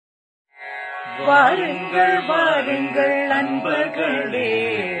வாருங்கள் வாருங்கள் நண்பர்களே,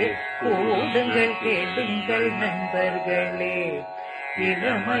 கூடுங்கள் கேளுங்கள் நண்பர்களே,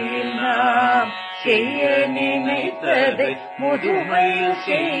 இளமையில் நாம் செய்ய நினைத்ததை முதுமையில்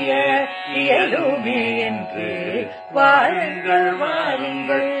செய்ய இயலுமே என்று. வாருங்கள்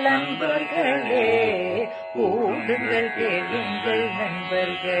வாருங்கள் நண்பர்களே, கூடுங்கள் கேளுங்கள்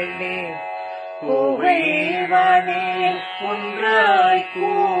நண்பர்களே, புகைவானே ஒன்றாய்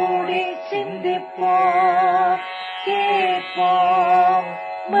கூடி சிந்திப்போம், கேட்போம்,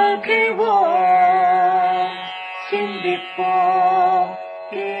 மகிழ்வோம், சிந்திப்போம்,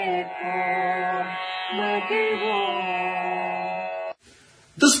 கேட்போம், மகிழ்வோம்.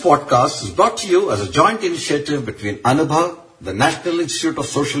 This podcast is brought to you as a joint initiative between Anubha, the National Institute of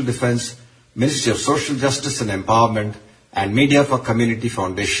Social Defense, Ministry of Social Justice and Empowerment, and Media for Community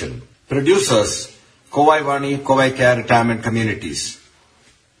Foundation. Producers, Kovai Vani, Kovai Care Retirement Communities.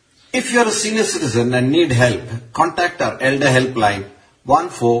 If you are a senior citizen and need help, contact our Elder Helpline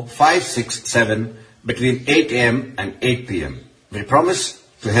 14567 between 8 a.m. and 8 p.m. We promise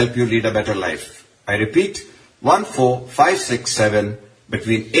to help you lead a better life. I repeat, 14567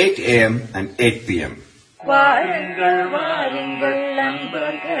 between 8 a.m. and 8 p.m. வாருங்கள் வாருங்கள்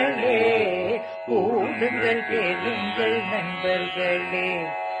நண்பர்களே, கூடுங்கள் கேளுங்கள் நண்பர்களே,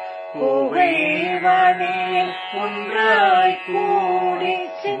 புகைவானே ஒன்றாய் கூடி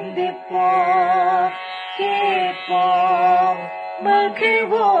சிந்திப்போம், கேட்போம்,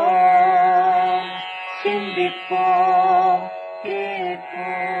 மகிழ்வோம், சிந்திப்போம்,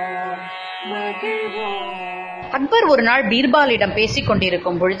 கேட்போம், மகிழ்வோம். அக்பர் ஒரு நாள் பீர்பாலிடம் பேசிக்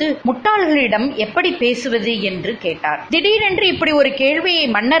கொண்டிருக்கும் பொழுது முட்டாள்களிடம் எப்படி பேசுவது என்று கேட்டார். திடீரென்று இப்படி ஒரு கேள்வியை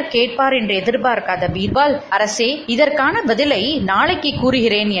மன்னர் கேட்பார் என்று எதிர்பார்க்காத பீர்பால், அரசே, இதற்கான பதிலை நாளைக்கு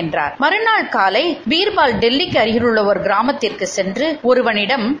கூறுகிறேன் என்றார். மறுநாள் காலை பீர்பால் டெல்லிக்கு அருகிலுள்ள ஒரு கிராமத்திற்கு சென்று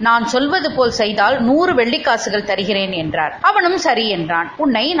ஒருவனிடம், நான் சொல்வது போல் செய்தால் 100 வெள்ளிக்காசுகள் தருகிறேன் என்றார். அவனும் சரி என்றான்.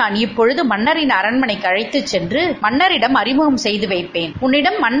 உன்னை நான் இப்பொழுது மன்னரின் அரண்மனைக்கு அழைத்து சென்று மன்னரிடம் அறிமுகம் செய்து வைப்பேன்.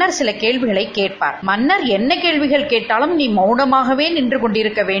 உன்னிடம் மன்னர் சில கேள்விகளை கேட்பார். மன்னர் என்ன கேள்விகள் கேட்டாலும் நீ மௌனமாகவே நின்று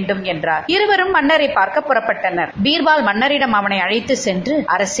கொண்டிருக்க வேண்டும் என்றார். இருவரும் மன்னரை பார்க்க புறப்பட்டனர். பீர்பால் மன்னரிடம் அவனை அழைத்து சென்று,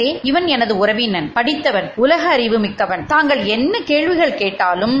 அரசே, இவன் எனது உறவினன், படித்தவன், உலக அறிவு மிக்கவன். தாங்கள் என்ன கேள்விகள்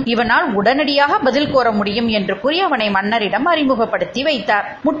கேட்டாலும் இவனால் உடனடியாக பதில் கூற முடியும் என்று கூறி அவனை மன்னரிடம் அறிமுகப்படுத்தி வைத்தார்.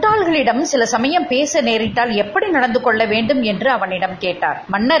 முட்டாள்களிடம் சில சமயம் பேச நேரிட்டால் எப்படி நடந்து கொள்ள வேண்டும் என்று அவனிடம் கேட்டார்.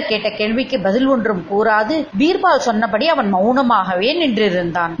 மன்னர் கேட்ட கேள்விக்கு பதில் ஒன்றும் கூறாது பீர்பால் சொன்னபடி அவன் மௌனமாகவே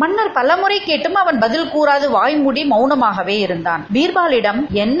நின்றிருந்தான். மன்னர் பலமுறை கேட்டும் அவன் பதில் கூறாது வாய் மூடி மௌனமாகவே இருந்தான். பீர்பாலிடம்,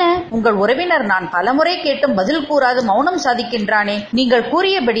 என்ன, உங்கள் உறவினர் நான் பலமுறை கேட்டும் பதில் கூறாது மௌனம் சாதிக்கின்றானே, நீங்கள்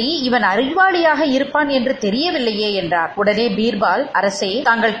கூறியபடி இவன் அறிவாளியாக இருப்பான் என்று தெரியவில்லையே என்றார். உடனே பீர்பால், அரசே,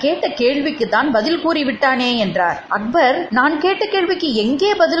 தாங்கள் கேட்ட கேள்விக்கு தான் பதில் கூறிவிட்டானே என்றார். அக்பர், நான் கேட்ட கேள்விக்கு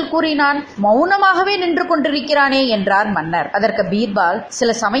எங்கே பதில் கூறினான்? மௌனமாகவே நின்று கொண்டிருக்கிறானே என்றார் மன்னர். அதற்கு பீர்பால்,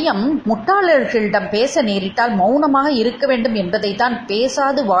 சில சமயம் முட்டாளர்களிடம் பேச நேரிட்டால் மௌனமாக இருக்க வேண்டும் என்பதை தான்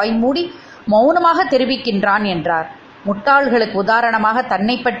பேசாது வாய் மூடி மௌனமாக தெரிவிக்கின்றான் என்றார். முட்டாள்களுக்கு உதாரணமாக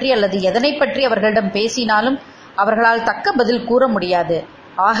தன்னை பற்றி அல்லது எதனை பற்றி அவர்களிடம் பேசினாலும் அவர்களால் தக்க பதில் கூற முடியாது.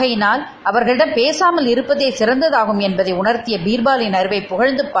 ஆகையினால் அவர்களிடம் பேசாமல் இருப்பதே சிறந்ததாகும் என்பதை உணர்த்திய பீர்பாலின் அறிவை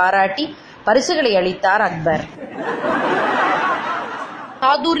புகழ்ந்து பாராட்டி பரிசுகளை அளித்தார் அக்பர்.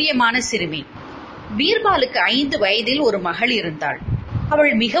 சாதுரியமான சிறுமி. பீர்பாலுக்கு 5 வயதில் ஒரு மகள் இருந்தாள்.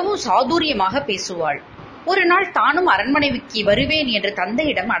 அவள் மிகவும் சாதுரியமாக பேசுவாள். ஒரு நாள் தானும் அரண்மனைக்கு வருவேன் என்று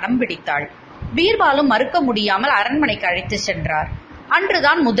தந்தையிடம் அடம் பிடித்தாள். பீர்பாலும் மறுக்க முடியாமல் அரண்மனைக்கு அழைத்து சென்றார்.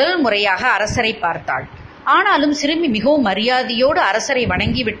 அன்றுதான் முதல் முறையாக அரசரை பார்த்தாள். ஆனாலும் சிறுமி மிகவும் மரியாதையோடு அரசரை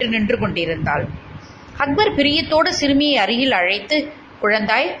வணங்கிவிட்டு நின்று கொண்டிருந்தாள். அக்பர் பிரியத்தோடு சிறுமியை அருகில் அழைத்து,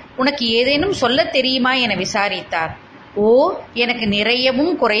 குழந்தாய், உனக்கு ஏதேனும் சொல்ல தெரியுமா என விசாரித்தார். ஓ, எனக்கு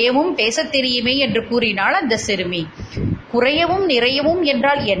நிறையவும் குறையவும் பேசத் தெரியுமே என்று கூறினாள் அந்த சிறுமி. குறையவும் நிறையவும்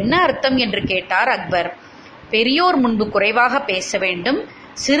என்றால் என்ன அர்த்தம் என்று கேட்டார் அக்பர். பெரியோர் முன்பு குறைவாக பேச வேண்டும்,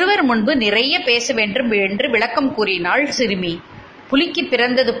 சிறுவர் முன்பு நிறைய பேச வேண்டும் என்று விளக்கம் கூறினாள் சிறுமி. புலிக்கு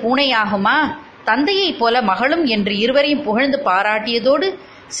பிறந்தது பூனையாகுமா? தந்தையைப் போல மகளும் என்று இருவரையும் புகழ்ந்து பாராட்டியதோடு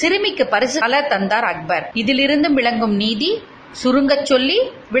சிறுமிக்கு பரிசு பல தந்தார் அக்பர். இதிலிருந்தும் விளங்கும் நீதி, சுருங்கச் சொல்லி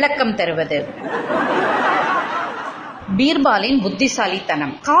விளக்கம் தருவது. பீர்பாலின்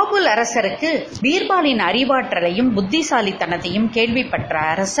புத்திசாலித்தனம். காபூல் அரசருக்கு பீர்பாலின் அறிவாற்றலையும் புத்திசாலித்தனத்தையும் கேள்விப்பட்ட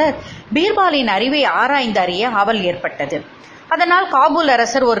அரசர் பீர்பாலின் அறிவை ஆராய்ந்து அறிய ஆவல் ஏற்பட்டது. அதனால் காபூல்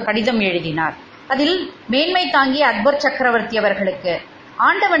அரசர் ஒரு கடிதம் எழுதினார். அதில் மேன்மை தாங்கிய அக்பர் சக்கரவர்த்தி அவர்களுக்கு,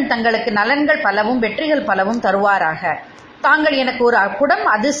 ஆண்டவன் தங்களுக்கு நலன்கள் பலவும் வெற்றிகள் பலவும் தருவாராக. தாங்கள் எனக்கு ஒரு குடம்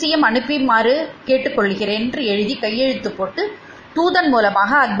அதிசயம் அனுப்பியுமாறு கேட்டுக்கொள்கிறேன் என்று எழுதி கையெழுத்து போட்டு தூதன்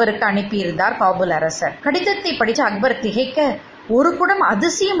மூலமாக அக்பருக்கு அனுப்பியிருந்தார் காபூல் அரசர். கடிதத்தை படித்த அக்பர் திகைக்க, ஒரு குடம்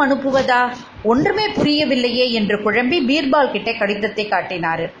அதிசயம் அனுப்புவதா? ஒன்றுமே புரியவில்லையே என்று குழம்பி பீர்பால் கிட்ட கடிதத்தை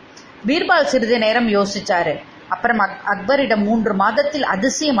காட்டினாரு. பீர்பால் சிறிது நேரம் யோசிச்சாரு. அப்புறம் அக்பரிடம் 3 மாதத்தில்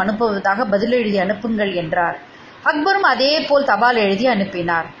அதிசயம் அனுப்புவதாக பதில் எழுதி அனுப்புங்கள் என்றார். அக்பரும் அதே போல் தபால் எழுதி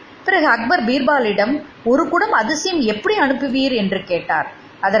அனுப்பினார். பிறகு அக்பர் பீர்பாலிடம் 1 குடம் அதிசயம் எப்படி அனுப்புவீர் என்று கேட்டார்.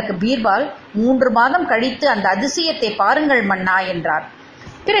 அதற்கு பீர்பால் 3 மாதம் கழித்து அந்த அதிசயத்தை பாருங்கள் மன்னா என்றார்.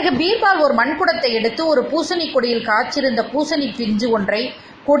 பிறகு பீர்பால் ஒரு மண்குடத்தை எடுத்து ஒரு பூசணி கொடியில் காய்ச்சிருந்த பூசணி பிஞ்சு ஒன்றை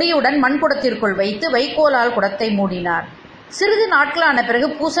கொடியுடன் மண்குடத்திற்குள் வைத்து வைக்கோலால் குடத்தை மூடினார். சிறிது நாட்களான பிறகு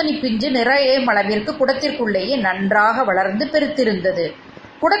பூசணி பிஞ்சு நிறைய அளவிற்கு குடத்திற்குள்ளேயே நன்றாக வளர்ந்து பெருத்திருந்தது.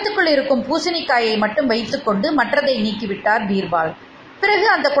 குடத்துக்குள் இருக்கும் பூசணிக்காயை மட்டும் வைத்துக் கொண்டு மற்றதை நீக்கிவிட்டார் பீர்பால். பிறகு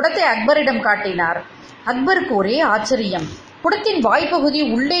அந்த குடத்தை அக்பரிடம் காட்டினார். அக்பருக்கு ஒரே ஆச்சரியம். குடத்தின் வாய்ப்பகுதி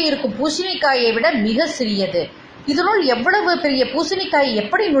உள்ளே இருக்கும் பூசணிக்காயை விட மிக சிறியது. இதனுள் எவ்வளவு பெரிய பூசணிக்காயை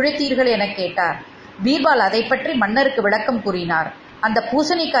எப்படி நுழைத்தீர்கள் என கேட்டார். பீர்பால் அதை பற்றி மன்னருக்கு விளக்கம் கூறினார். அந்த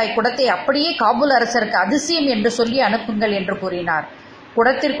பூசணிக்காய் குடத்தை அப்படியே காபூல் அரசருக்கு அதிசயம் என்று சொல்லி அனுப்புங்கள் என்று கூறினார்.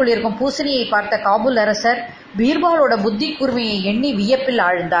 குடத்திற்குள் இருக்கும் பூசணியை பார்த்த காபூல் அரசர் பீர்பாலோட புத்தி கூர்மையை எண்ணி வியப்பில்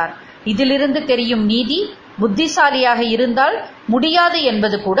ஆழ்ந்தார். இதிலிருந்து தெரியும் நீதி, புத்திசாலியாக இருந்தால் முடியாது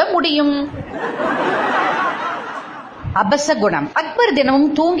என்பது கூட முடியும். அபசகுணம். அக்பர் தினமும்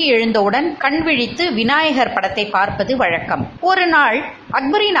தூங்கி எழுந்தவுடன் கண் விழித்து விநாயகர் படத்தை பார்ப்பது வழக்கம். ஒரு நாள்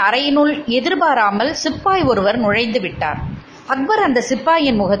அக்பரின் அறையினுள் எதிர்பாராமல் சிப்பாய் ஒருவர் நுழைந்து விட்டார். அக்பர் அந்த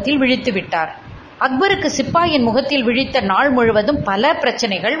சிப்பாயின் முகத்தில் விழித்து விட்டார். அக்பருக்கு சிப்பாயின் முகத்தில் விழித்த நாள் முழுவதும் பல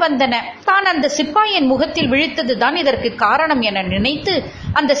பிரச்சனைகள் வந்தன. தான் அந்த சிப்பாயின் முகத்தில் விழித்ததுதான் இதற்கு காரணம் என நினைத்து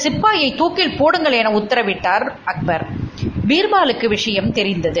அந்த சிப்பாயை தூக்கில் போடுங்கள் என உத்தரவிட்டார் அக்பர். பீர்பாலுக்கு விஷயம்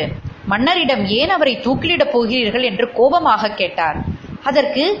தெரிந்தது. மன்னரிடம் ஏன் அவரை தூக்கிலிடப் போகிறீர்கள் என்று கோபமாக கேட்டார்.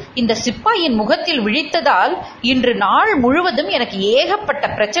 அதற்கு இந்த சிப்பாயின் முகத்தில் விழித்ததால் இன்று நாள் முழுவதும் எனக்கு ஏகப்பட்ட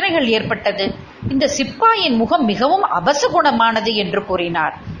பிரச்சனைகள் ஏற்பட்டது. இந்த சிப்பாயின் முகம் மிகவும் அபசகுணமானது என்று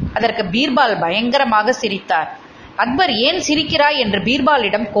கூறினார். அதற்கு பீர்பால் பயங்கரமாக சிரித்தார். அக்பர் ஏன் சிரிக்கிறாய் என்று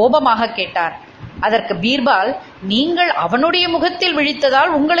பீர்பாலிடம் கோபமாக கேட்டார். அதற்கு பீர்பால், நீங்கள் அவனுடைய முகத்தில்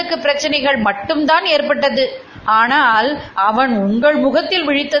விழித்ததால் உங்களுக்கு பிரச்சனைகள் மட்டும்தான் ஏற்பட்டது. ஆனால் அவன் உங்கள் முகத்தில்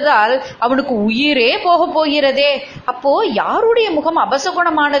விழித்ததால் அவனுக்கு உயிரே போக போகிறதே. அப்போ யாருடைய முகம்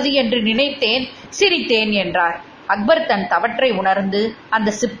அபசகுணமானது என்று நினைத்தேன், சிரித்தேன் என்றார். அக்பர் தன் தவற்றை உணர்ந்து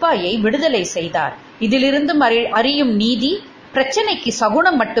அந்த சிப்பாயை விடுதலை செய்தார். இதிலிருந்து அறியும் நீதி, பிரச்சனைக்கு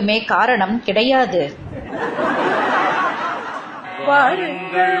சகுனம் மட்டுமே காரணம் கிடையாது.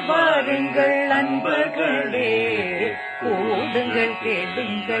 வாருங்கள் வாருங்கள் நண்பர்களே, கூடுங்கள்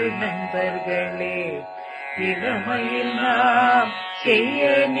கேளுங்கள் நண்பர்களே, இளமையில் நாம் செய்ய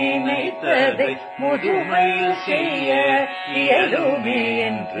நினைத்ததை முதுமையில் செய்ய இயலுமே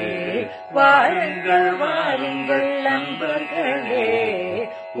என்று. வாருங்கள் வாருங்கள் நண்பர்களே,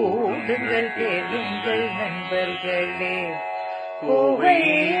 கூடுங்கள் கேளுங்கள் நண்பர்களே,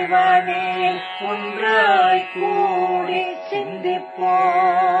 கோவைவானே ஒன்றாய் கூடி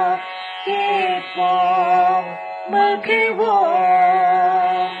சிந்திப்போம், கேட்போம், மகிழ்வோம்.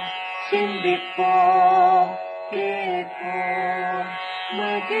 சிந்திப்போம், கேட்போம்,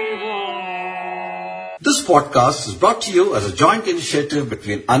 மகிழ்வோம். This podcast is brought to you as a joint initiative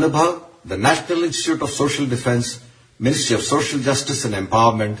between Anubhav, the National Institute of Social Defense, Ministry of Social Justice and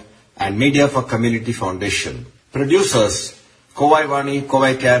Empowerment, and Media for Community Foundation. Producers, Kovai Vani,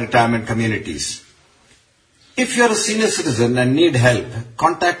 Kovai Care Retirement Communities. If you are a senior citizen and need help,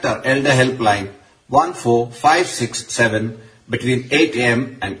 contact our Elder Helpline 14567 between 8 a.m.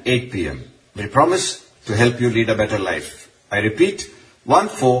 and 8 p.m. We promise to help you lead a better life. I repeat,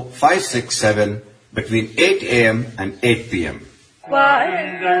 14567 between 8 a.m. and 8 p.m.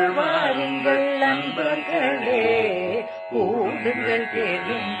 வாருங்கள் வாருங்கள் நண்பர்களே, கூடுங்கள்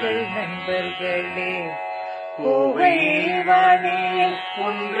கேளுங்கள் நண்பர்களே, கோவைவானே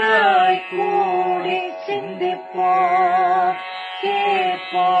ஒன்றாய் கூடி சிந்திப்போம்,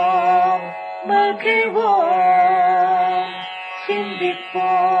 கேட்போம், மகிழ்வோம்.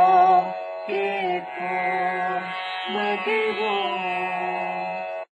 சிந்திப்போம், கேட்போம், மகிழ்வோம்.